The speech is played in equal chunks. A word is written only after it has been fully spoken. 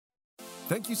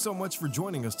Thank you so much for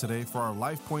joining us today for our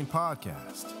LifePoint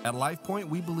podcast. At LifePoint,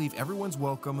 we believe everyone's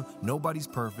welcome, nobody's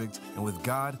perfect, and with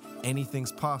God,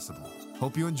 anything's possible.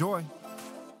 Hope you enjoy.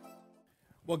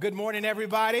 Well, good morning,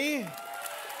 everybody.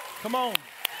 Come on.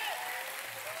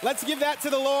 Let's give that to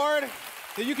the Lord.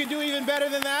 That you can do even better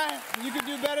than that. You can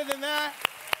do better than that.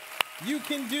 You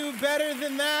can do better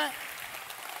than that.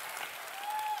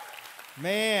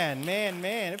 Man,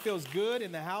 it feels good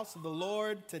in the house of the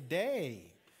Lord today.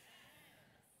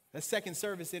 The second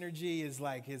service energy is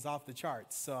off the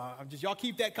charts. So y'all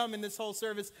keep that coming this whole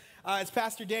service. As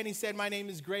Pastor Danny said, my name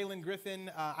is Graylin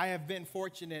Griffin. I have been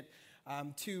fortunate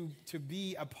to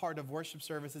be a part of worship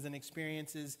services and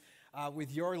experiences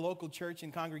with your local church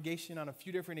and congregation on a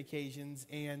few different occasions.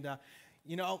 And,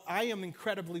 I am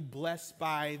incredibly blessed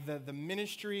by the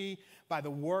ministry, by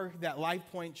the work that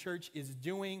LifePoint Church is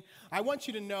doing. I want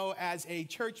you to know, as a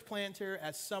church planter,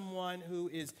 as someone who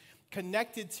is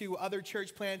connected to other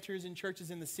church planters and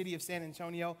churches in the city of San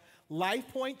Antonio,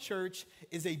 LifePoint Church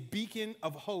is a beacon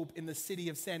of hope in the city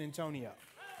of San Antonio.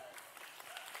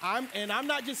 I'm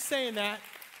not just saying that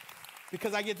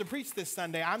because I get to preach this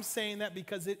Sunday. I'm saying that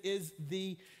because it is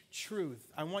the truth.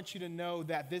 I want you to know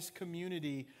that this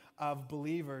community of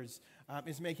believers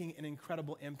is making an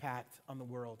incredible impact on the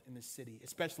world in this city,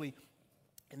 especially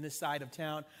in this side of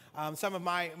town. Some of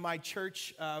my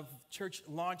church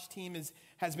launch team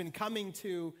has been coming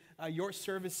to your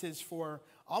services for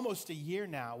almost a year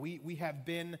now. We have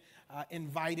been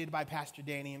invited by Pastor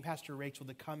Danny and Pastor Rachel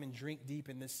to come and drink deep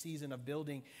in this season of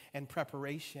building and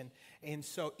preparation. And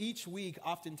so each week,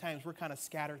 oftentimes, we're kind of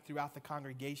scattered throughout the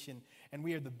congregation, and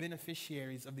we are the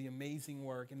beneficiaries of the amazing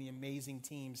work and the amazing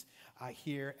teams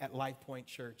here at LifePoint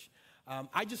Church.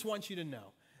 I just want you to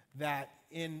know that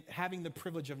in having the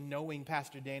privilege of knowing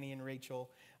Pastor Danny and Rachel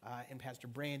and Pastor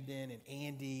Brandon and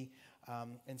Andy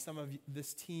and some of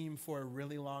this team for a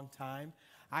really long time,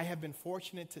 I have been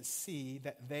fortunate to see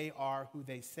that they are who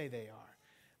they say they are.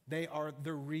 They are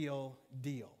the real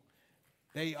deal.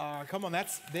 They are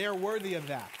worthy of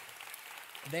that.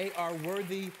 They are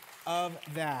worthy of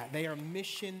that. They are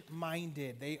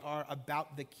mission-minded. They are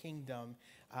about the kingdom.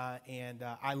 And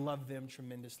I love them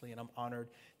tremendously, and I'm honored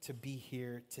to be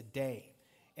here today.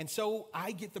 And so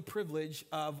I get the privilege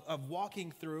of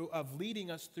leading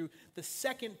us through the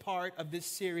second part of this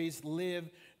series, Live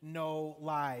No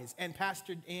Lies. And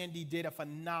Pastor Andy did a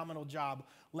phenomenal job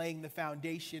laying the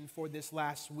foundation for this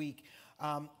last week.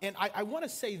 And I want to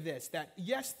say this, that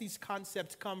yes, these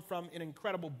concepts come from an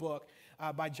incredible book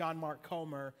by John Mark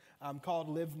Comer called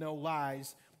Live No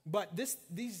Lies. But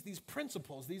these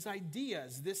principles, these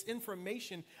ideas, this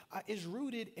information is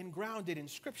rooted and grounded in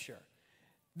Scripture.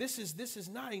 This is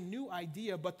not a new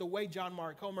idea, but the way John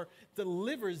Mark Comer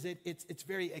delivers it, it's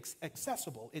very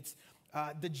accessible. It's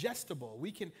digestible.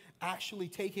 We can actually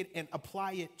take it and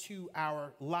apply it to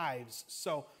our lives.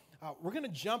 So we're going to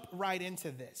jump right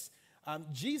into this.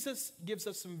 Jesus gives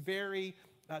us some very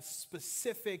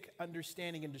specific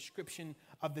understanding and description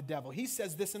of the devil. He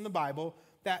says this in the Bible,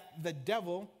 that the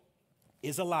devil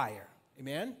is a liar.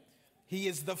 Amen? He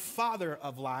is the father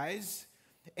of lies,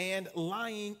 and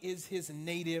lying is his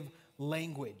native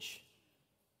language.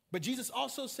 But Jesus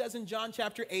also says in John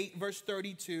chapter 8, verse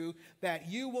 32, that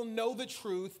you will know the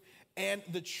truth, and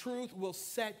the truth will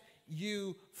set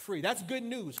you free. That's good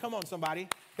news. Come on, somebody.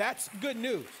 That's good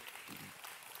news.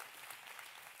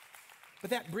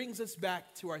 But that brings us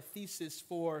back to our thesis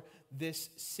for this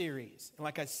series. And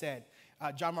like I said,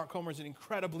 John Mark Comer is an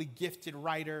incredibly gifted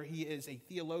writer. He is a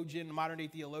theologian, modern-day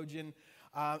theologian,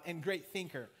 and great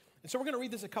thinker. And so we're going to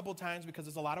read this a couple times because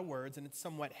there's a lot of words and it's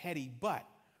somewhat heady. But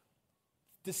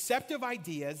deceptive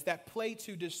ideas that play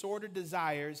to disordered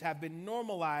desires have been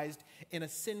normalized in a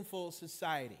sinful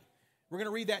society. We're going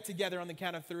to read that together on the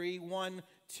count of three. 1,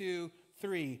 2,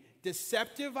 3.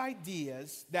 Deceptive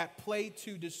ideas that play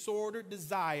to disordered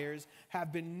desires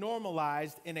have been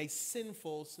normalized in a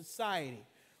sinful society.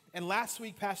 And last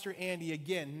week, Pastor Andy,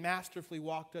 again, masterfully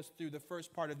walked us through the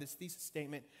first part of this thesis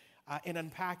statement in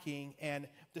unpacking and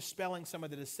dispelling some of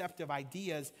the deceptive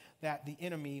ideas that the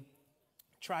enemy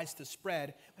tries to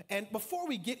spread. And before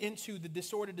we get into the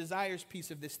disordered desires piece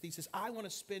of this thesis, I want to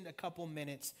spend a couple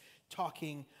minutes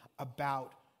talking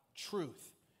about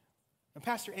truth. And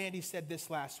Pastor Andy said this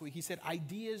last week. He said,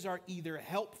 ideas are either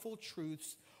helpful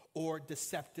truths or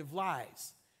deceptive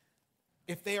lies.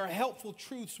 If they are helpful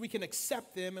truths, we can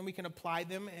accept them and we can apply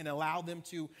them and allow them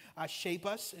to shape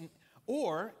us.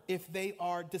 Or if they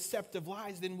are deceptive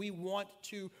lies, then we want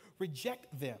to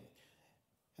reject them.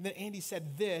 And then Andy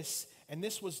said this, And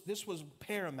this was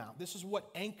paramount. This is what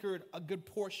anchored a good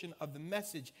portion of the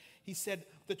message. He said,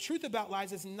 the truth about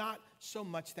lies is not so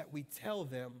much that we tell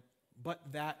them, but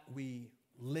that we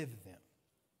live them.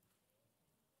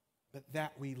 But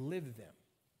that we live them.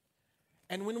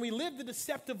 And when we live the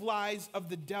deceptive lies of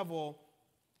the devil,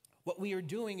 what we are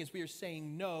doing is we are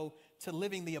saying no to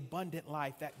living the abundant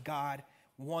life that God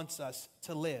wants us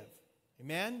to live.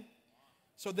 Amen?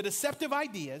 So the deceptive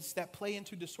ideas that play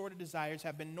into disordered desires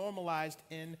have been normalized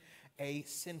in a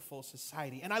sinful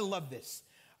society. And I love this.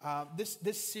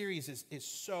 This series is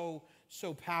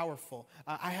so powerful.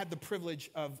 I had the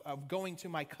privilege of going to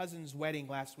my cousin's wedding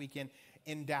last weekend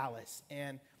in Dallas.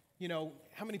 And, you know,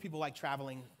 how many people like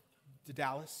traveling to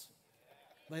Dallas?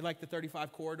 They like the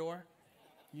 35 corridor?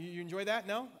 You enjoy that?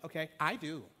 No? Okay. I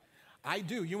do.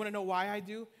 You want to know why I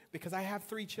do? Because I have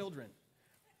 3 children.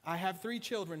 I have 3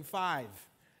 children, 5,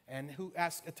 and who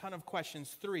ask a ton of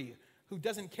questions, 3, who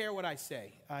doesn't care what I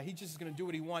say. He just is going to do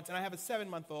what he wants. And I have a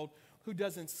 7-month-old who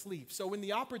doesn't sleep. So when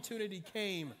the opportunity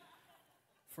came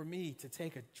for me to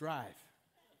take a drive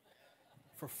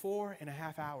for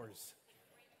 4.5 hours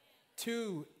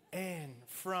to and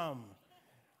from,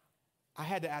 I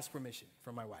had to ask permission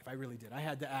from my wife. I really did. I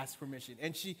had to ask permission.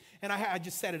 And I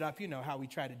just set it up, you know, how we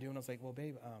try to do. And I was like, well,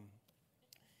 babe,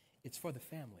 it's for the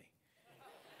family.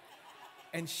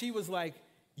 And she was like,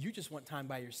 you just want time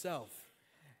by yourself.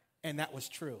 And that was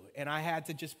true. And I had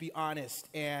to just be honest.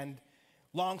 And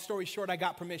long story short, I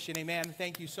got permission. Amen.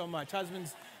 Thank you so much.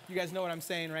 Husbands, you guys know what I'm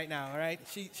saying right now, all right?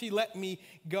 She let me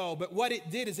go. But what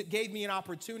it did is it gave me an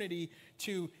opportunity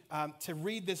to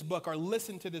read this book or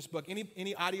listen to this book.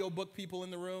 Any audio book people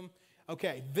in the room?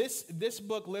 Okay, this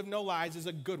book, Live No Lies, is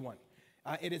a good one.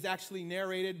 It is actually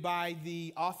narrated by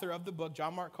the author of the book.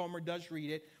 John Mark Comer does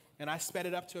read it. And I sped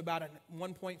it up to about a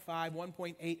 1.5,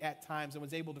 1.8 at times and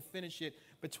was able to finish it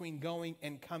between going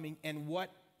and coming. And what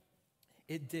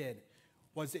it did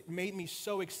was it made me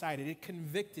so excited. It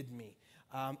convicted me.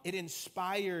 It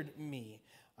inspired me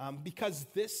because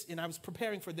and I was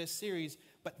preparing for this series,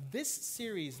 but this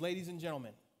series, ladies and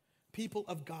gentlemen, people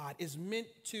of God, is meant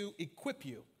to equip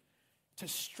you, to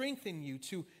strengthen you,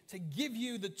 to give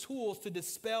you the tools to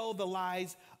dispel the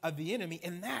lies of the enemy,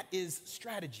 and that is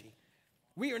strategy.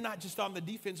 We are not just on the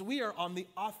defense, we are on the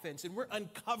offense, and we're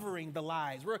uncovering the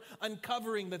lies. We're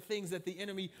uncovering the things that the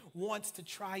enemy wants to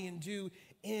try and do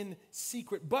in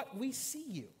secret, but we see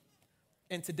you.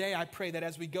 And today I pray that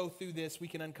as we go through this, we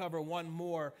can uncover one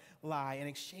more lie and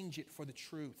exchange it for the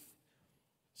truth.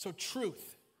 So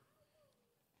truth.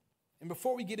 And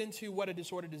before we get into what a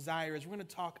disordered desire is, we're going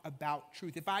to talk about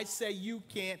truth. If I say you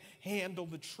can't handle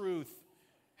the truth,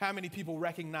 how many people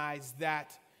recognize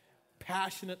that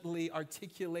passionately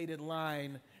articulated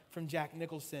line from Jack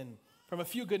Nicholson, from A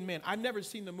Few Good Men? I've never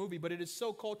seen the movie, but it is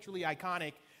so culturally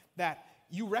iconic that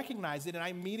you recognize it, and I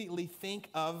immediately think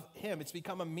of him. It's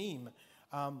become a meme.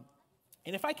 And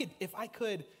if I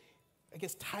could, I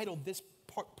guess, title this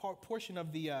portion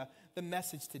of the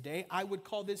message today, I would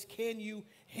call this, Can You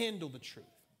Handle the Truth?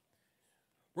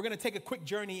 We're going to take a quick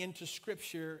journey into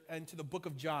Scripture, into the book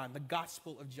of John, the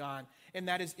Gospel of John, and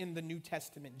that is in the New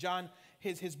Testament. John,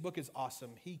 his book is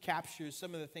awesome. He captures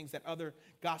some of the things that other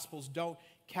Gospels don't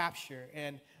capture.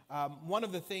 And one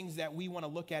of the things that we want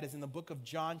to look at is in the book of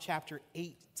John, chapter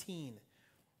 18.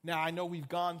 Now, I know we've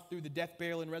gone through the death,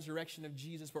 burial, and resurrection of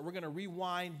Jesus, but we're going to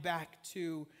rewind back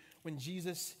to when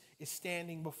Jesus is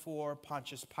standing before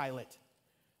Pontius Pilate.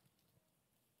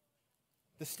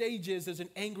 The stage is there's an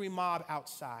angry mob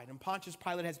outside, and Pontius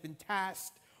Pilate has been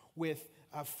tasked with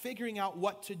figuring out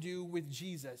what to do with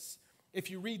Jesus.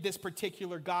 If you read this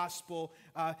particular gospel,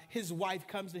 his wife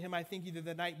comes to him, I think either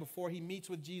the night before he meets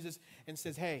with Jesus, and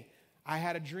says, hey, I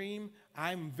had a dream.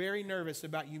 I'm very nervous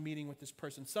about you meeting with this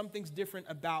person. Something's different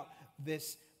about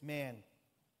this man.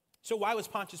 So why was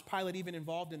Pontius Pilate even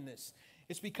involved in this?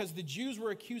 It's because the Jews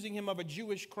were accusing him of a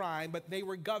Jewish crime, but they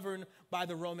were governed by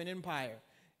the Roman Empire.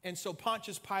 And so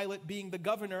Pontius Pilate, being the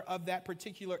governor of that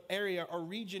particular area or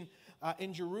region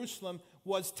in Jerusalem,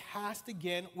 was tasked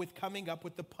again with coming up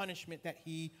with the punishment that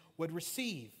he would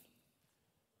receive.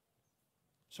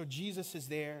 So Jesus is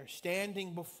there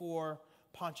standing before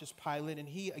Pontius Pilate, and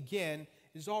he, again,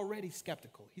 is already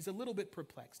skeptical. He's a little bit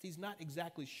perplexed. He's not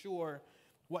exactly sure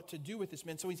what to do with this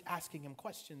man, so he's asking him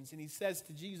questions. And he says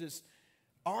to Jesus,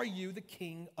 are you the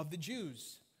king of the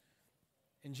Jews?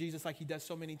 And Jesus, like he does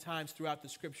so many times throughout the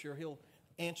scripture, he'll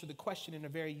answer the question in a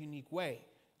very unique way.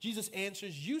 Jesus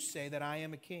answers, you say that I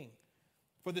am a king.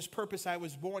 For this purpose I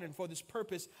was born, and for this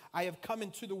purpose I have come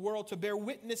into the world to bear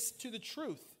witness to the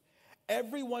truth.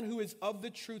 Everyone who is of the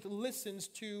truth listens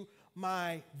to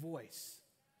my voice.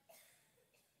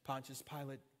 Pontius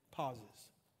Pilate pauses.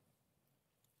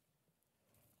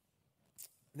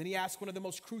 And then he asks one of the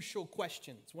most crucial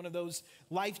questions, one of those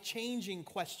life-changing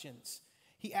questions.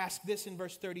 He asked this in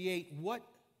verse 38, what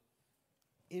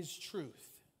is truth?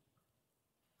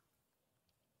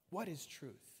 What is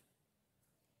truth?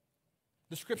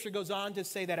 The scripture goes on to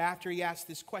say that after he asks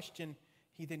this question,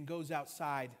 he then goes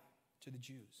outside to the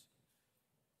Jews.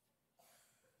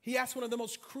 He asked one of the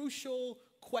most crucial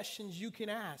questions you can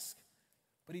ask,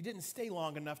 but he didn't stay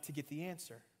long enough to get the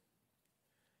answer.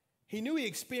 He knew he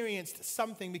experienced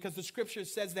something because the scripture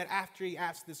says that after he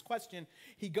asked this question,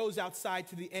 he goes outside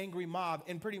to the angry mob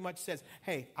and pretty much says,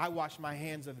 hey, I wash my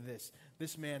hands of this.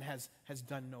 This man has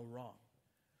done no wrong.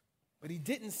 But he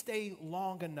didn't stay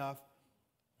long enough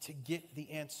to get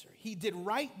the answer. He did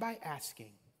right by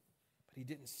asking, but he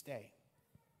didn't stay.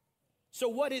 So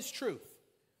what is truth?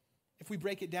 If we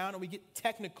break it down and we get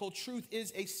technical, truth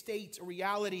is a state, a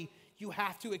reality you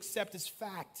have to accept as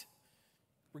fact,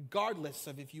 regardless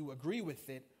of if you agree with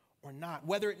it or not.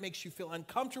 Whether it makes you feel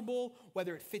uncomfortable,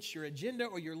 whether it fits your agenda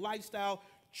or your lifestyle,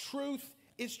 truth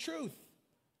is truth.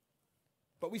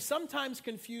 But we sometimes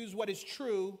confuse what is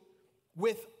true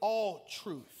with all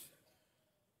truth.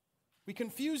 We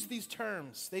confuse these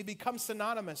terms. They become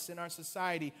synonymous in our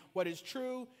society. What is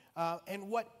true and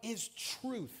what is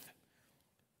truth.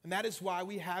 And that is why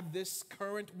we have this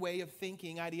current way of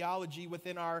thinking, ideology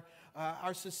within our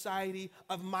society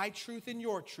of my truth and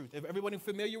your truth. Is everyone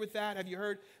familiar with that? Have you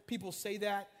heard people say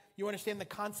that? You understand the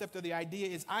concept of the idea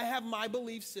is I have my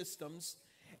belief systems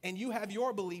and you have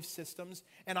your belief systems,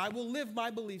 and I will live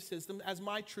my belief system as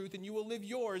my truth, and you will live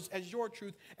yours as your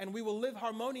truth, and we will live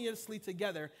harmoniously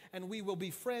together, and we will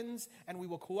be friends, and we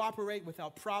will cooperate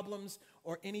without problems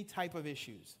or any type of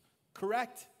issues.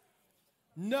 Correct?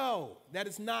 No, that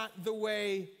is not the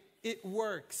way it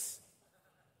works.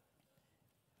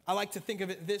 I like to think of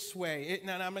it this way.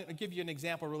 Now, I'm going to give you an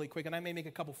example really quick, and I may make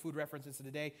a couple food references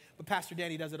today, but Pastor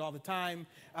Danny does it all the time,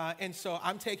 and so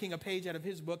I'm taking a page out of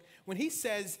his book. When he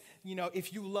says,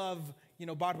 if you love,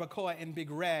 barbacoa and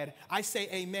Big Red, I say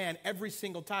amen every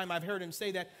single time I've heard him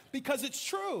say that because it's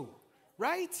true,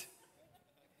 right?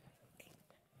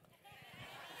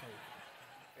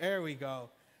 There we go.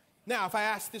 Now, if I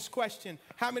ask this question,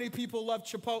 how many people love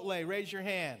Chipotle? Raise your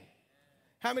hand.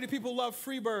 How many people love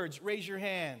Freebirds? Raise your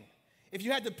hand. If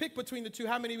you had to pick between the two,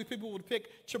 how many people would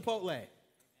pick Chipotle?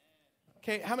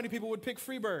 Okay, how many people would pick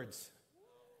Freebirds?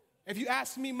 If you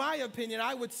ask me my opinion,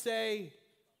 I would say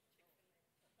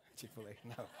Chick-fil-A.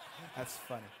 No, that's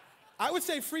funny. I would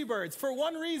say Freebirds for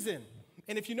one reason.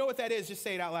 And if you know what that is, just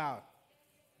say it out loud.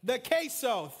 The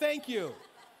queso. Thank you.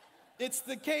 It's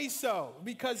the queso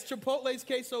because Chipotle's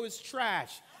queso is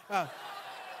trash.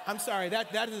 I'm sorry,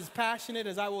 that is as passionate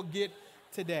as I will get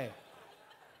today.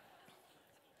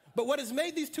 But what has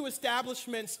made these two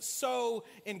establishments so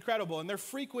incredible, and they're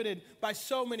frequented by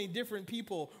so many different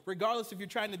people, regardless if you're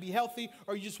trying to be healthy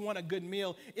or you just want a good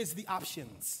meal, is the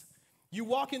options. You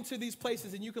walk into these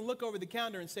places and you can look over the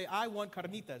counter and say, I want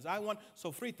carnitas, I want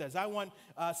sofritas, I want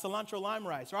cilantro lime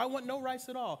rice, or I want no rice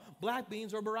at all, black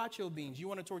beans or borracho beans. You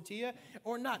want a tortilla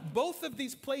or not? Both of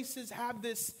these places have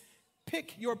this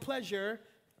pick your pleasure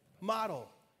model.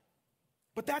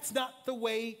 But that's not the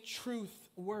way truth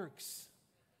works.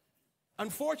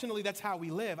 Unfortunately, that's how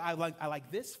we live. I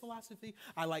like this philosophy.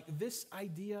 I like this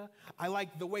idea. I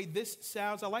like the way this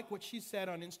sounds. I like what she said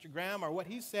on Instagram or what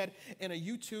he said in a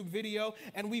YouTube video.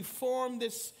 And we form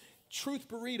this truth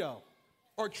burrito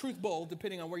or truth bowl,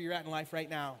 depending on where you're at in life right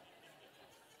now.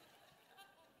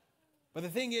 But the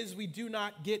thing is, we do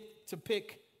not get to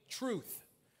pick truth.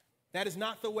 That is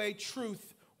not the way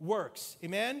truth works.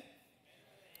 Amen?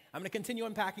 I'm going to continue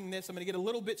unpacking this. I'm going to get a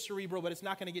little bit cerebral, but it's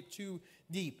not going to get too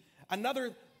deep.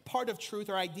 Another part of truth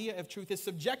or idea of truth is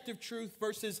subjective truth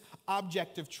versus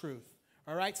objective truth.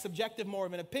 All right? Subjective, more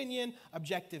of an opinion.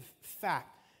 Objective,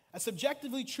 fact. A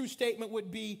subjectively true statement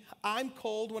would be, I'm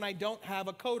cold when I don't have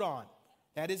a coat on.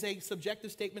 That is a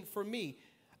subjective statement for me.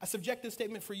 A subjective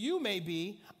statement for you may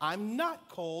be, I'm not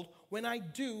cold when I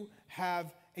do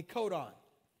have a coat on.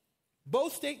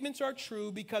 Both statements are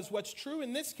true because what's true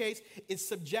in this case is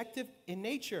subjective in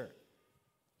nature.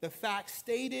 The fact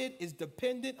stated is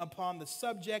dependent upon the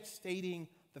subject stating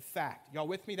the fact. Y'all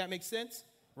with me? That makes sense?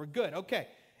 We're good. Okay.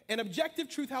 An objective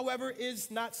truth, however,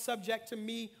 is not subject to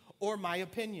me or my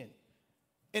opinion.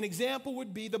 An example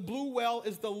would be the blue whale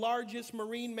is the largest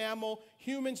marine mammal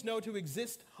humans know to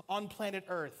exist on planet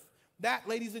Earth. That,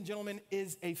 ladies and gentlemen,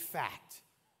 is a fact.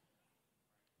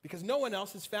 Because no one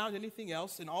else has found anything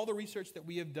else in all the research that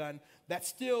we have done that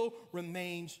still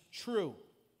remains true.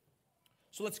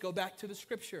 So let's go back to the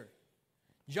scripture.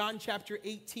 John chapter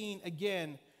 18,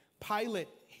 again, Pilate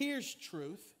hears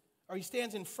truth, or he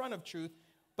stands in front of truth,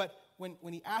 but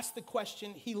when he asked the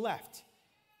question, he left.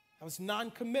 That was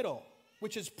non-committal,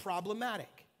 which is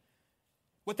problematic.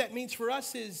 What that means for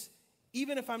us is,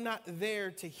 even if I'm not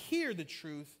there to hear the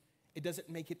truth, it doesn't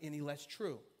make it any less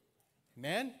true.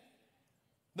 Amen?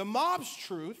 The mob's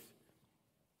truth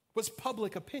was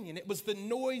public opinion. It was the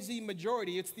noisy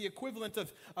majority. It's the equivalent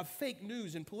of fake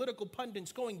news and political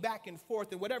pundits going back and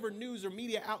forth, and whatever news or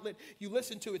media outlet you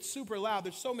listen to, it's super loud.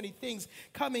 There's so many things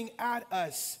coming at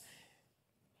us.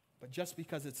 But just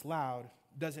because it's loud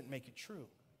doesn't make it true.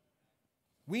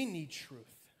 We need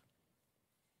truth.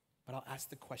 But I'll ask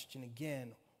the question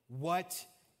again, what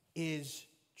is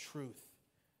truth?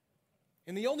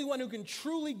 And the only one who can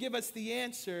truly give us the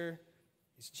answer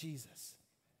is Jesus.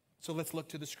 So let's look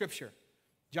to the scripture.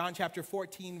 John chapter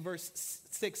 14, verse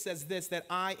 6 says this, that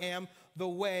I am the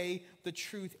way, the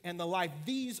truth, and the life.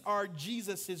 These are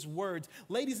Jesus' words.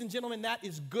 Ladies and gentlemen, that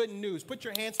is good news. Put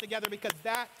your hands together because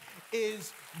that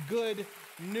is good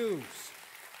news.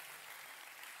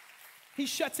 He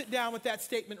shuts it down with that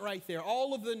statement right there.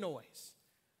 All of the noise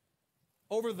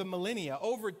over the millennia,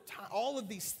 over time, all of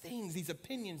these things, these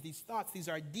opinions, these thoughts, these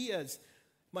ideas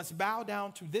must bow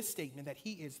down to this statement that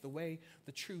he is the way,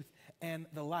 the truth, and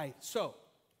the life. So,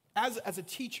 as a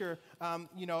teacher,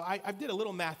 I did a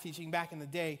little math teaching back in the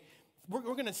day. We're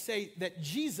going to say that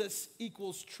Jesus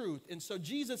equals truth. And so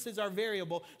Jesus is our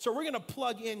variable. So we're going to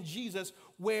plug in Jesus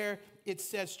where it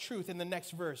says truth in the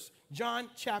next verse. John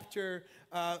chapter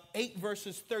 8,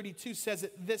 verses 32 says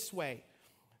it this way,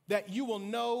 that you will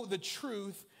know the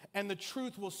truth and the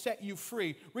truth will set you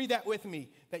free. Read that with me,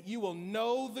 that you will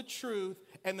know the truth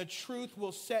and the truth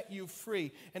will set you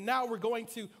free. And now we're going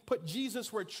to put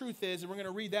Jesus where truth is, and we're going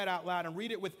to read that out loud and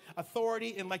read it with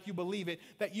authority and like you believe it,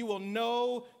 that you will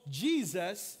know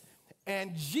Jesus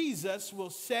and Jesus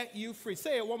will set you free.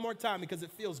 Say it one more time because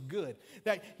it feels good.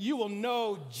 That you will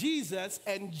know Jesus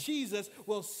and Jesus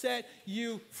will set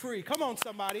you free. Come on,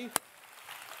 somebody.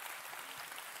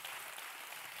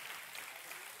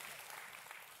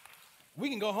 We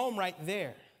can go home right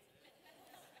there.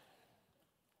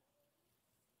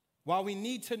 While we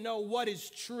need to know what is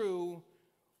true,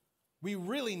 we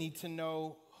really need to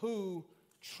know who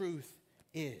truth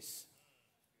is.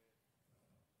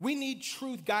 We need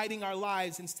truth guiding our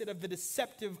lives instead of the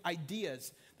deceptive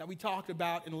ideas that we talked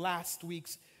about in last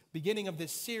week's beginning of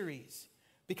this series.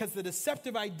 Because the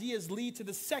deceptive ideas lead to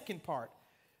the second part,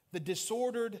 the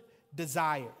disordered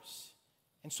desires.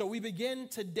 And so we begin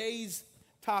today's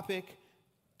topic,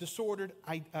 disordered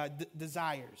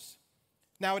desires.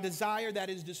 Now, a desire that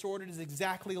is disordered is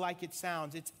exactly like it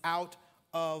sounds. It's out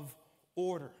of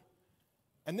order.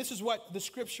 And this is what the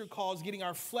scripture calls getting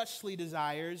our fleshly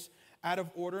desires out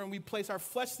of order. And we place our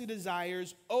fleshly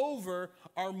desires over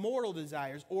our moral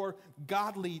desires or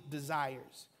godly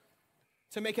desires.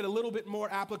 To make it a little bit more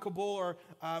applicable or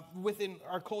within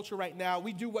our culture right now,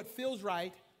 we do what feels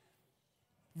right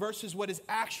versus what is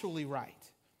actually right.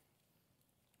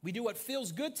 We do what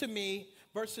feels good to me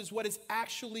versus what is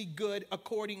actually good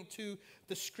according to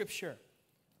the scripture.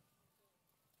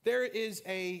 There is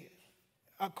a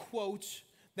quote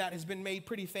that has been made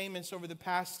pretty famous over the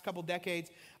past couple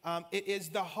decades. It is,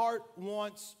 the heart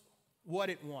wants what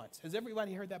it wants. Has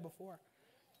everybody heard that before?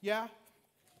 Yeah?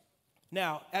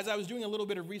 Now, as I was doing a little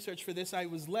bit of research for this, I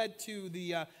was led to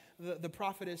the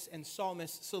prophetess and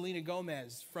psalmist Selena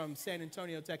Gomez from San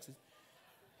Antonio, Texas.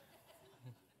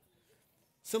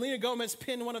 Selena Gomez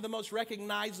penned one of the most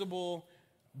recognizable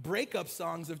breakup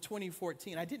songs of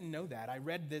 2014. I didn't know that. I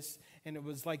read this, and it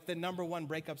was like the #1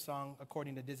 breakup song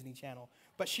according to Disney Channel.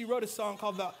 But she wrote a song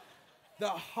called The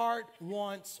Heart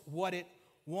Wants What It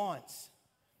Wants.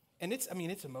 And it's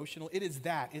emotional. It is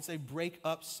that. It's a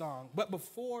breakup song. But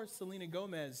before Selena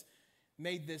Gomez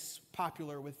made this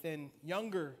popular within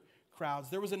younger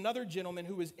crowds, there was another gentleman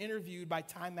who was interviewed by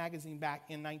Time Magazine back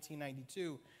in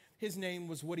 1992. His name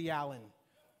was Woody Allen.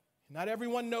 Not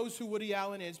everyone knows who Woody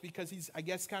Allen is because he's, I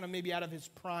guess, kind of maybe out of his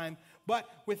prime. But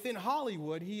within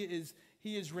Hollywood, he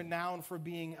is renowned for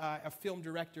being a film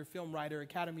director, film writer,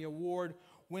 Academy Award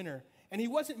winner. And he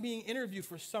wasn't being interviewed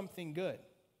for something good,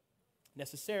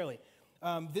 necessarily.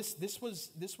 This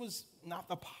was not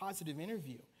a positive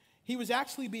interview. He was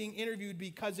actually being interviewed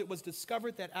because it was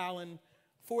discovered that Allen,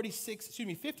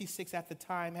 56 at the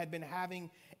time, had been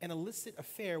having an illicit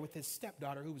affair with his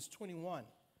stepdaughter, who was 21.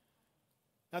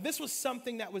 Now, this was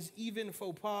something that was even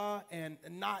faux pas and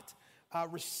not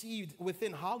received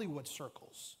within Hollywood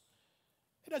circles.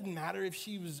 It doesn't matter if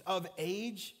she was of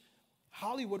age.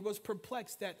 Hollywood was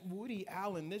perplexed that Woody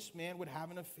Allen, this man, would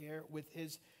have an affair with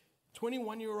his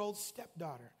 21-year-old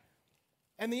stepdaughter.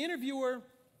 And the interviewer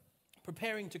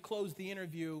preparing to close the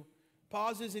interview,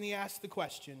 pauses and he asks the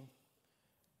question,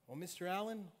 well, Mr.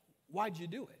 Allen, why'd you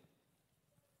do it?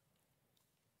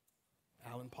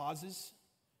 Allen pauses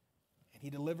and he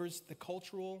delivers the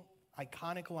cultural,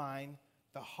 iconic line,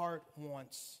 the heart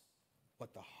wants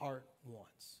what the heart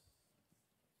wants.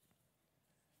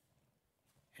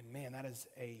 And man, that is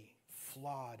a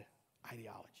flawed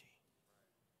ideology.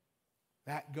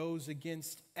 That goes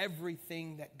against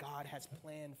everything that God has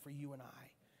planned for you and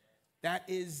I. That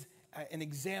is an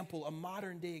example, a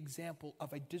modern day example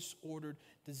of a disordered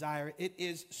desire. It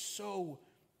is so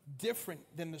different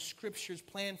than the scriptures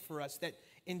plan for us that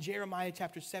in Jeremiah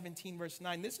chapter 17, verse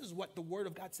 9, this is what the word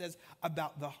of God says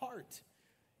about the heart.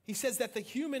 He says that the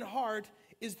human heart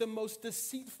is the most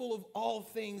deceitful of all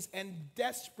things and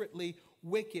desperately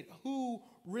wicked. Who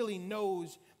really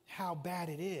knows how bad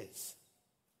it is?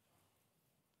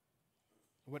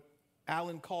 What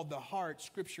Allen called the heart,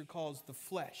 scripture calls the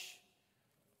flesh.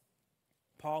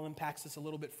 Paul unpacks this a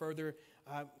little bit further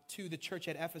to the church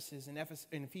at Ephesus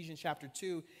in Ephesians chapter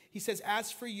 2. He says,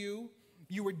 as for you,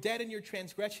 you were dead in your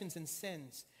transgressions and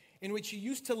sins, in which you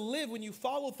used to live when you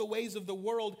followed the ways of the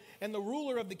world and the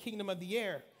ruler of the kingdom of the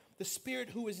air, the spirit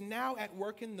who is now at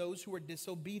work in those who are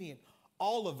disobedient.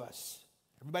 All of us,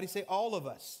 everybody say all of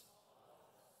us,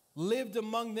 lived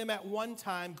among them at one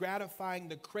time, gratifying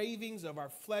the cravings of our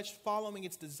flesh, following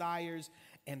its desires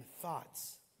and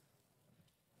thoughts.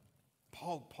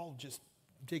 Paul just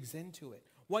digs into it.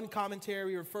 One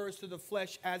commentary refers to the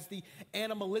flesh as the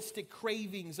animalistic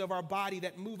cravings of our body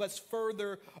that move us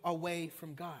further away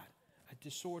from God, a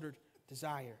disordered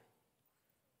desire.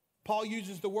 Paul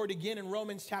uses the word again in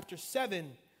Romans chapter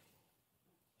 7,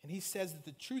 and he says that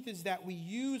the truth is that we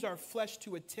use our flesh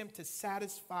to attempt to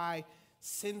satisfy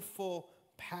sinful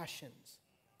passions.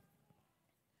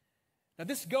 Now,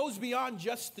 this goes beyond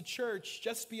just the church,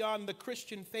 just beyond the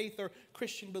Christian faith or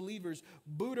Christian believers.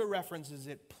 Buddha references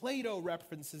it. Plato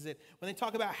references it. When they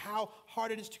talk about how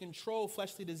hard it is to control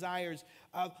fleshly desires,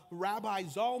 Rabbi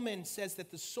Zalman says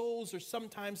that the souls are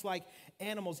sometimes like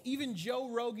animals. Even Joe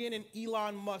Rogan and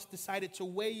Elon Musk decided to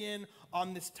weigh in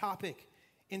on this topic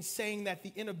in saying that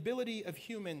the inability of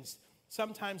humans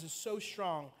sometimes is so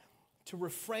strong to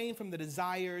refrain from the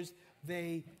desires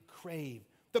they crave.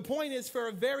 The point is, for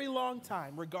a very long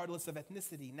time, regardless of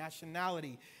ethnicity,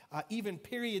 nationality, even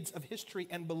periods of history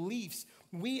and beliefs,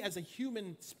 we as a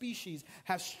human species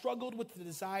have struggled with the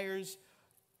desires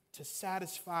to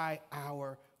satisfy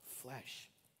our flesh.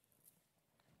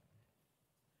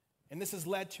 And this has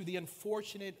led to the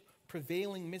unfortunate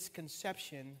prevailing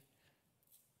misconception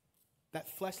that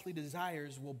fleshly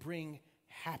desires will bring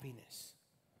happiness.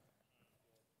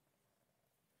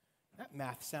 That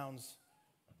math sounds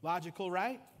logical,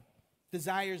 right?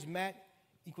 Desires met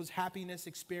equals happiness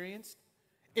experienced.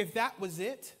 If that was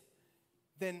it,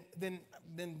 then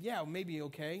yeah, maybe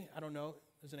okay. I don't know.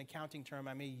 There's an accounting term.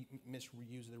 I may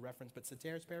misuse the reference, but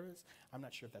ceteris paribus, I'm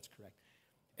not sure if that's correct.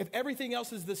 If everything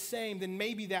else is the same, then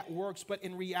maybe that works. But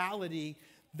in reality,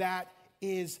 that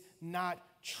is not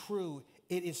true.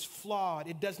 It is flawed.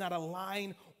 It does not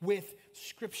align with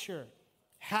Scripture.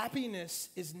 Happiness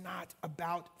is not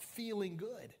about feeling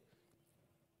good.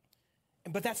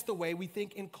 But that's the way we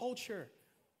think in culture.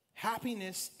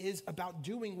 Happiness is about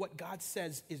doing what God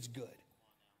says is good.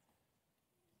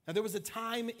 Now, there was a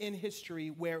time in history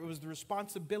where it was the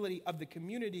responsibility of the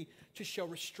community to show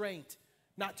restraint,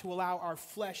 not to allow our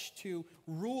flesh to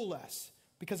rule us,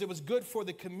 because it was good for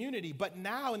the community. But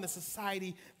now in the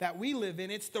society that we live in,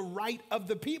 it's the right of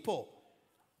the people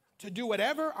to do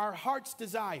whatever our hearts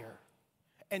desire.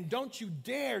 And don't you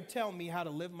dare tell me how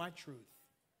to live my truth.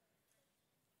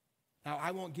 Now,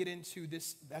 I won't get into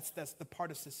this. That's the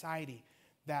part of society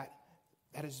that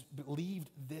has believed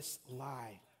this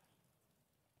lie.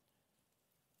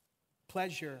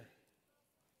 Pleasure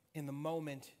in the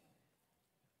moment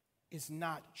is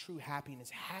not true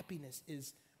happiness. Happiness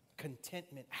is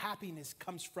contentment. Happiness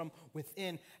comes from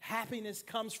within. Happiness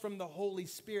comes from the Holy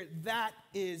Spirit. That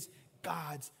is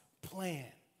God's plan.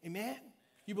 Amen?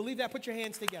 You believe that? Put your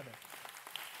hands together.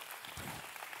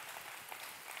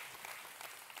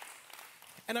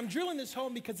 And I'm drilling this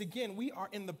home because, again, we are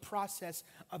in the process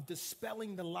of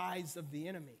dispelling the lies of the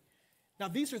enemy. Now,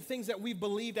 these are things that we've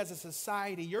believed as a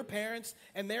society. Your parents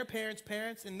and their parents'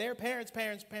 parents and their parents'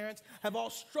 parents' parents have all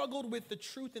struggled with the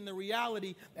truth and the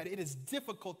reality that it is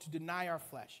difficult to deny our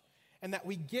flesh and that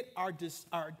we get our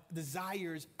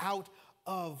desires out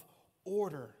of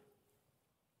order.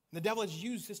 The devil has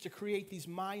used this to create these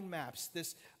mind maps,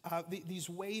 these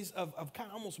ways of kind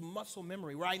of almost muscle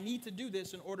memory, where I need to do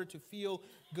this in order to feel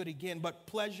good again. But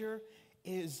pleasure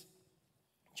is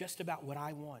just about what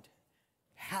I want.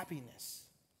 happiness,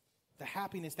 the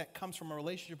happiness that comes from a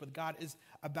relationship with God, is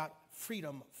about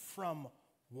freedom from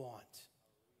want.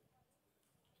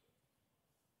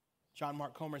 John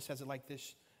Mark Comer says it like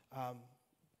this: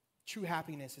 true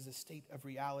happiness is a state of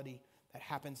reality that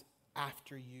happens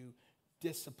after you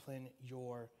discipline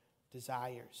your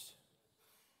desires.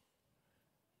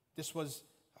 This was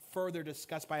further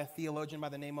discussed by a theologian by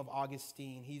the name of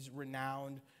Augustine. He's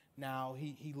renowned now.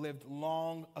 He lived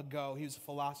long ago. He was a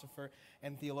philosopher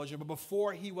and theologian. But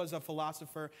before he was a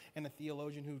philosopher and a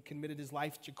theologian who committed his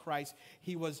life to Christ,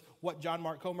 he was what John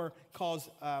Mark Comer calls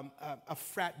a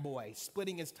frat boy,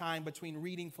 splitting his time between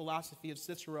reading philosophy of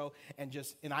Cicero and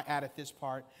I added this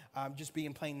part, just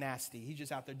being plain nasty. He's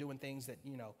just out there doing things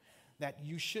that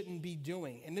you shouldn't be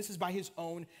doing. And this is by his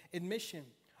own admission.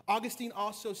 Augustine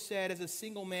also said, as a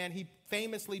single man, he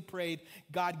famously prayed,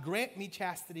 "God, grant me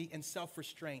chastity and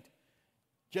self-restraint,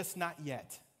 just not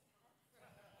yet."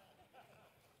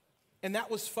 And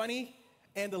that was funny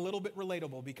and a little bit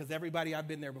relatable, because everybody, I've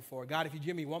been there before. God, if you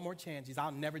give me one more chance,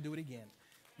 I'll never do it again.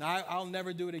 Now, I'll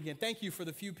never do it again. Thank you for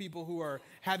the few people who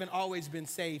haven't always been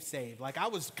saved. Like, I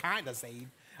was kind of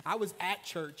saved. I was at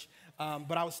church,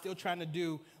 but I was still trying to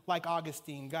do like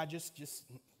Augustine. God, just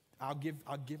I'll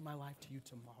give my life to you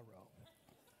tomorrow.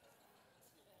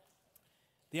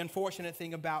 The unfortunate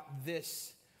thing about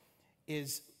this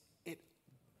is it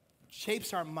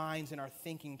shapes our minds and our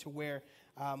thinking to where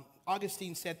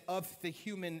Augustine said of the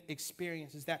human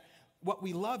experience is that what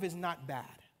we love is not bad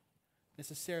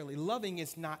necessarily. Loving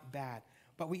is not bad,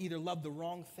 but we either love the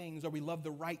wrong things or we love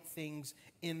the right things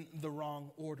in the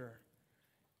wrong order.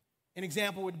 An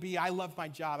example would be, I love my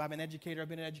job. I'm an educator. I've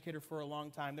been an educator for a long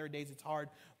time. There are days it's hard,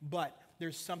 but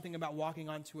there's something about walking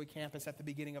onto a campus at the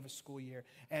beginning of a school year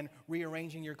and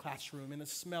rearranging your classroom and the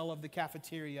smell of the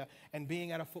cafeteria and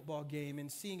being at a football game and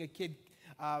seeing a kid,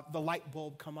 the light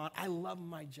bulb come on. I love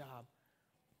my job.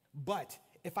 But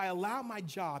if I allow my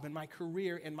job and my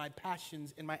career and my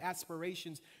passions and my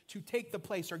aspirations to take the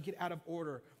place or get out of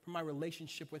order from my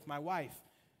relationship with my wife,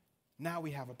 now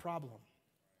we have a problem.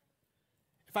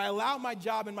 If I allow my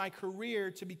job and my career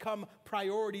to become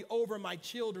priority over my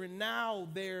children, now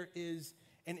there is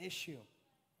an issue.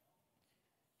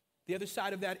 The other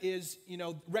side of that is,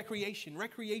 recreation.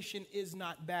 Recreation is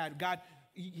not bad. God,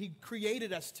 He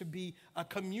created us to be a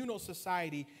communal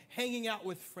society, hanging out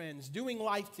with friends, doing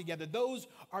life together. Those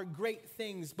are great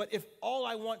things. But if all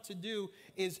I want to do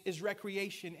is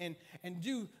recreation and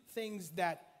do things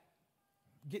that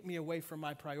get me away from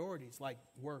my priorities, like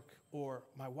work or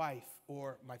my wife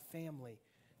or my family,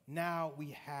 now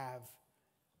we have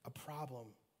a problem.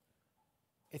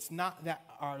 It's not that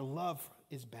our love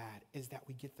is bad, it's that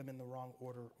we get them in the wrong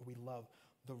order or we love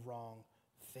the wrong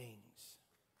things.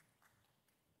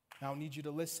 Now I need you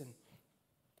to listen.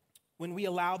 When we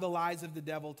allow the lies of the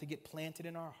devil to get planted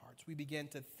in our hearts, we begin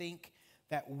to think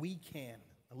that we can,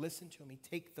 listen to me,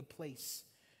 take the place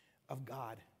of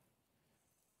God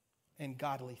and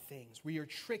godly things. We are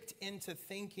tricked into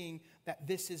thinking that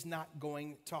this is not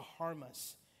going to harm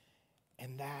us.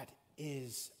 And that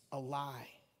is a lie.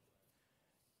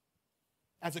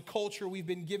 As a culture, we've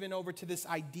been given over to this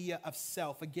idea of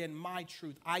self. Again, my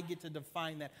truth. I get to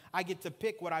define that. I get to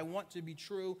pick what I want to be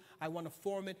true. I want to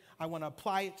form it. I want to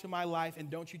apply it to my life.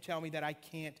 And don't you tell me that I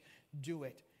can't do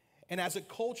it. And as a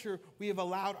culture, we have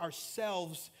allowed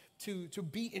ourselves to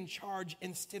be in charge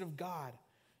instead of God.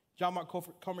 John Mark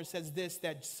Comer says this,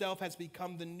 that self has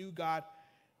become the new God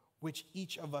which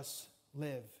each of us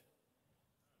live.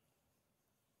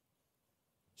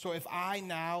 So if I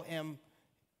now am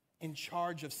in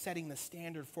charge of setting the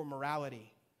standard for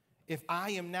morality, if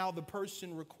I am now the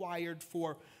person required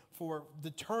for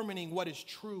determining what is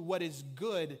true, what is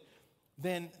good,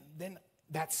 then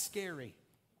that's scary.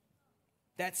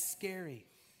 That's scary.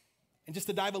 And just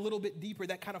to dive a little bit deeper,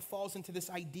 that kind of falls into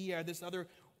this idea, this other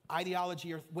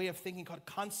ideology or way of thinking called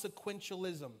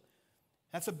consequentialism.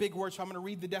 That's a big word, so I'm going to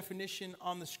read the definition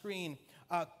on the screen.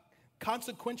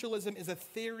 Consequentialism is a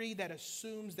theory that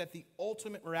assumes that the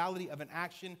ultimate morality of an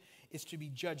action is to be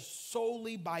judged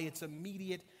solely by its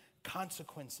immediate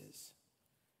consequences.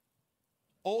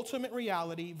 Ultimate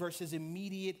reality versus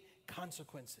immediate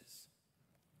consequences.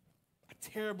 A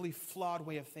terribly flawed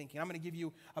way of thinking. I'm going to give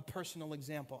you a personal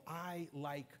example. I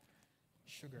like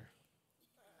sugar.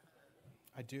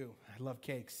 I do. I love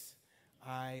cakes.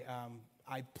 I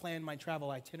plan my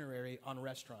travel itinerary on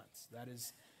restaurants.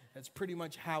 That's pretty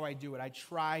much how I do it. I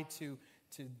try to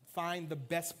find the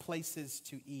best places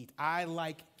to eat. I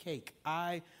like cake.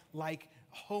 I like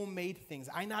homemade things.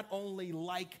 I not only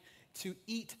like to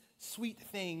eat sweet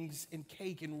things and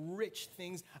cake and rich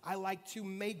things. I like to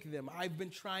make them. I've been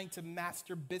trying to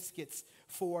master biscuits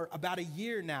for about a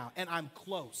year now, and I'm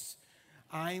close.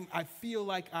 I feel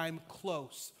like I'm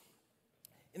close.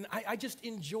 And I just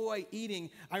enjoy eating.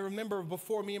 I remember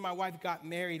before me and my wife got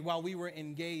married, while we were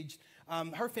engaged,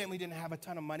 her family didn't have a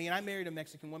ton of money, and I married a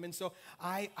Mexican woman, so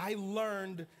I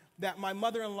learned that my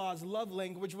mother-in-law's love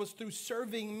language was through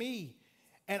serving me.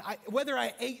 And whether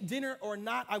I ate dinner or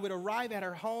not, I would arrive at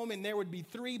her home, and there would be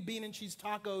 3 bean and cheese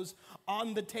tacos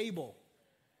on the table.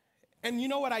 And you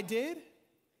know what I did?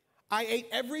 I ate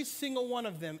every single one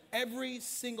of them, every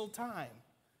single time.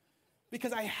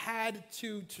 Because I had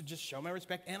to just show my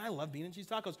respect, and I love bean and cheese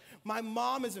tacos. My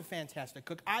mom is a fantastic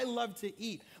cook. I love to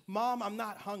eat. Mom, I'm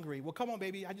not hungry. Well, come on,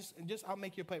 baby. I'll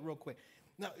make you a plate real quick.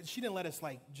 No, she didn't let us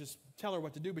just tell her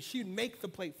what to do, but she'd make the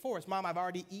plate for us. Mom, I've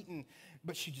already eaten,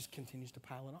 but she just continues to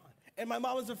pile it on. And my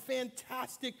mom is a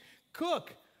fantastic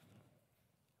cook.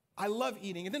 I love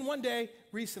eating. And then one day,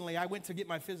 recently, I went to get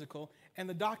my physical, and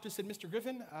the doctor said, Mr.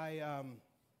 Griffin, I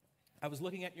was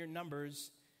looking at your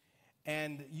numbers,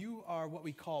 and you are what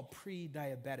we call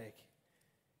pre-diabetic.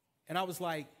 And I was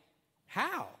like,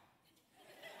 how?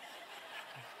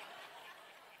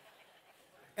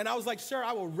 And I was like, sir,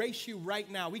 I will race you right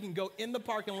now. We can go in the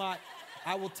parking lot.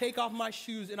 I will take off my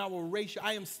shoes and I will race you.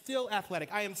 I am still athletic.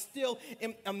 I am still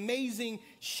in amazing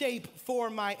shape for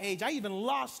my age. I even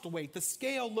lost weight. The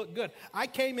scale looked good. I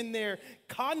came in there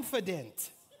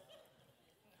confident.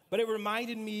 But it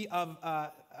reminded me of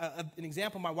an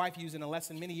example my wife used in a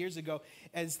lesson many years ago,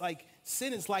 as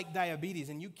sin is like diabetes,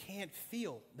 and you can't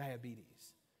feel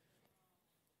diabetes.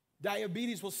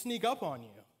 Diabetes will sneak up on you.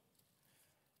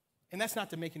 And that's not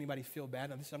to make anybody feel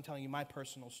bad. Now, I'm telling you my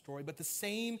personal story, but the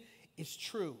same is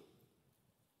true.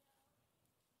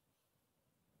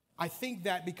 I think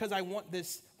that because I want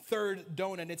this third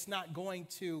donut, it's not going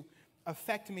to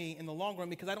affect me in the long run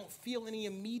because I don't feel any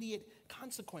immediate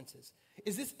consequences.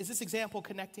 Is this example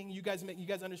connecting? You guys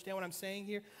understand what I'm saying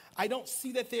here? I don't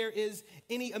see that there is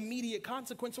any immediate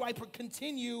consequence, so I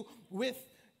continue with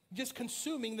just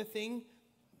consuming the thing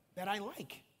that I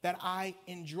like, that I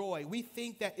enjoy. We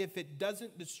think that if it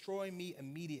doesn't destroy me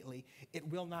immediately, it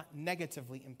will not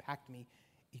negatively impact me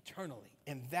eternally.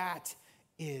 And that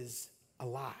is a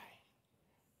lie.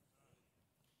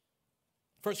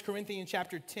 1 Corinthians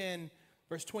chapter 10,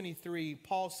 verse 23,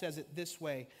 Paul says it this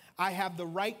way: I have the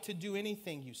right to do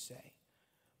anything you say,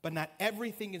 but not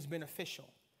everything is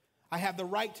beneficial. I have the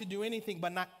right to do anything,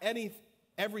 but not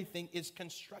everything is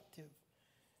constructive.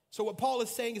 So what Paul is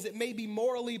saying is it may be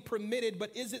morally permitted,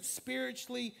 but is it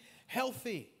spiritually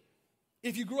healthy?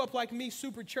 If you grew up like me,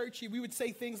 super churchy, we would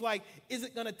say things like, is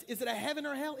it a heaven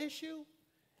or hell issue?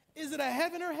 Is it a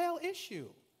heaven or hell issue?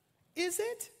 Is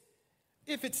it?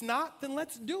 If it's not, then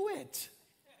let's do it.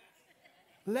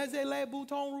 Laissez-les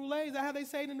boutons rouler, is that how they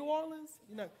say it in New Orleans?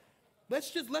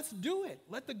 Let's do it.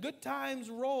 Let the good times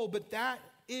roll, but that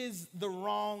is the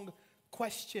wrong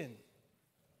question.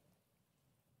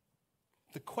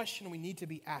 The question we need to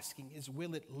be asking is,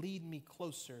 will it lead me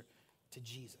closer to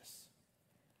Jesus?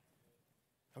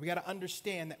 And we got to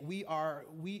understand that we are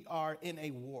in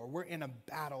a war. We're in a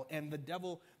battle, and the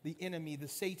devil, the enemy, the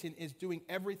Satan, is doing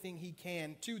everything he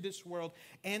can to this world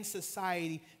and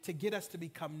society to get us to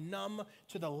become numb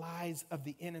to the lies of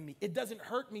the enemy. It doesn't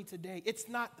hurt me today. It's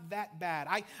not that bad.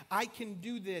 I can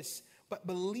do this, but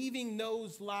believing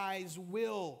those lies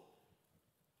will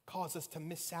cause us to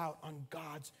miss out on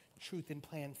God's truth and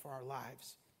plan for our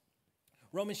lives.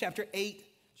 Romans chapter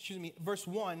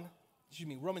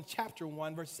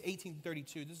 1, verses 18 to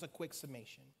 32. This is a quick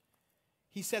summation.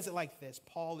 He says it like this.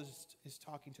 Paul is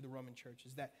talking to the Roman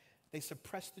churches that they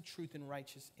suppress the truth in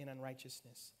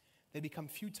unrighteousness. They become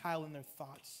futile in their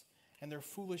thoughts, and their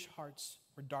foolish hearts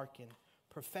were darkened.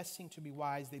 Professing to be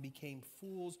wise, they became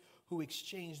fools who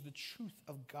exchanged the truth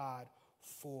of God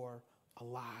for a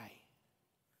lie.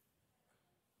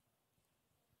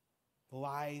 The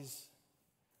lies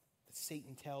that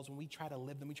Satan tells, when we try to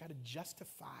live them, we try to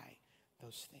justify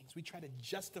those things. We try to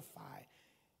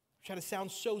sound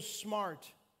so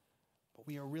smart, but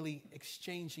we are really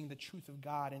exchanging the truth of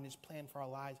God and his plan for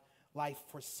our life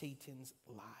for Satan's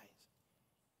lies.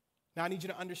 Now, I need you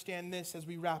to understand this as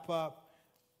we wrap up,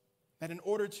 that in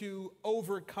order to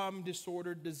overcome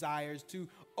disordered desires, to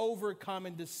overcome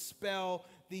and dispel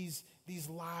these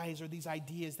lies or these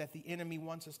ideas that the enemy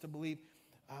wants us to believe,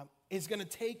 is going to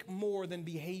take more than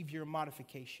behavior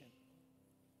modification.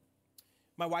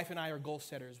 My wife and I are goal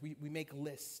setters. We make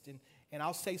lists, and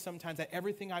I'll say sometimes that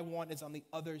everything I want is on the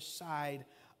other side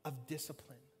of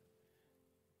discipline.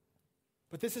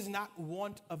 But this is not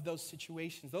one of those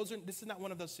situations. This is not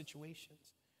one of those situations.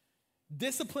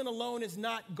 Discipline alone is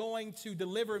not going to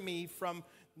deliver me from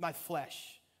my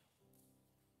flesh.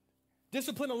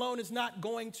 Discipline alone is not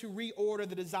going to reorder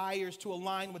the desires to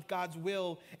align with God's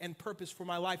will and purpose for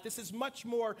my life. This is much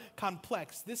more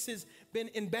complex. This has been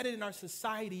embedded in our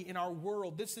society, in our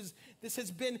world. This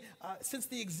has been, since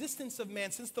the existence of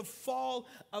man, since the fall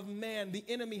of man, the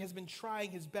enemy has been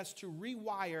trying his best to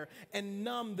rewire and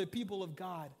numb the people of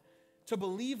God to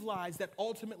believe lies that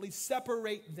ultimately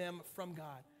separate them from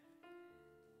God.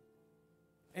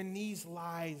 And these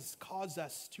lies cause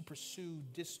us to pursue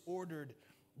disordered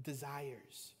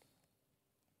desires.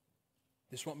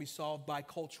 This won't be solved by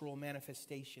cultural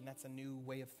manifestation. That's a new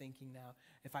way of thinking now.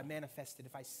 If I manifest it,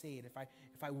 if I say it,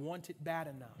 if I want it bad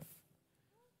enough,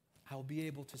 I'll be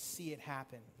able to see it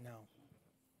happen. No,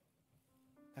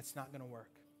 that's not going to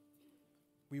work.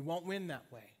 We won't win that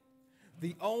way.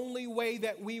 The only way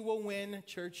that we will win,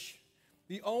 church,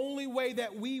 the only way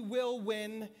that we will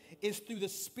win is through the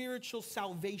spiritual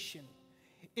salvation.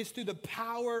 It's through the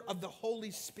power of the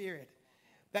Holy Spirit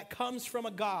that comes from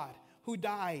a God who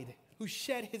died, who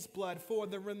shed his blood for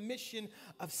the remission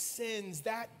of sins.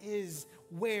 That is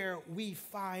where we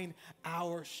find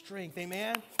our strength.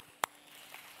 Amen?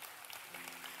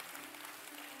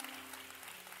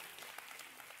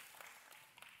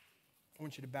 I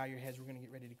want you to bow your heads. We're going to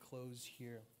get ready to close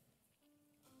here.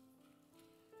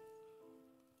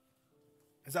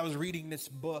 As I was reading this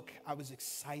book, I was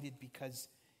excited because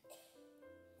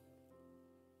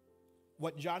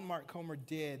what John Mark Comer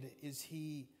did is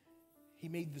he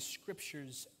made the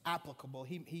scriptures applicable.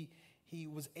 He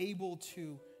was able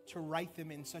to write them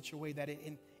in such a way that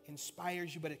it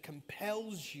inspires you, but it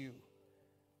compels you.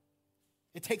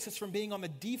 It takes us from being on the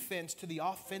defense to the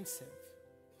offensive.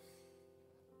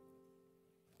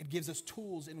 It gives us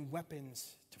tools and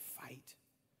weapons to fight.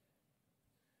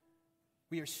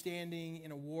 We are standing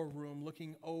in a war room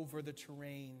looking over the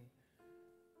terrain,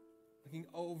 looking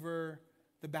over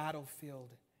the battlefield.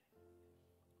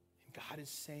 And God is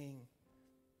saying,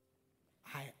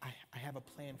 I have a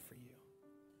plan for you.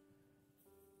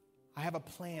 I have a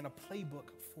plan, a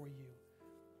playbook for you.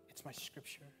 It's my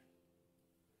scripture.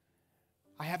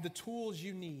 I have the tools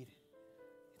you need.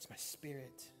 It's my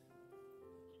spirit.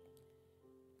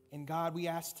 And God, we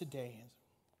ask today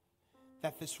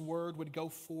that this word would go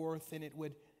forth and it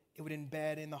would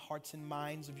embed in the hearts and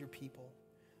minds of your people.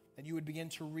 That you would begin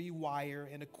to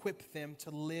rewire and equip them to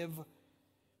live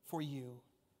for you.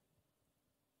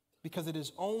 Because it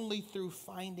is only through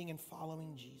finding and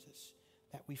following Jesus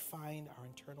that we find our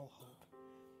eternal hope.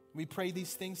 We pray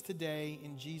these things today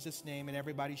in Jesus' name, and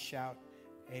everybody shout,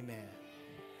 amen.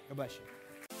 God bless you.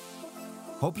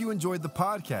 Hope you enjoyed the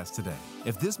podcast today.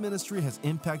 If this ministry has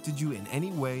impacted you in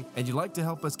any way and you'd like to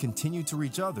help us continue to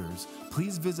reach others,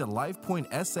 please visit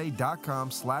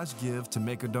lifepointsa.com/give to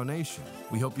make a donation.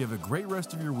 We hope you have a great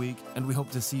rest of your week, and we hope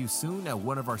to see you soon at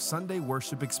one of our Sunday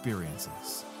worship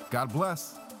experiences. God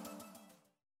bless.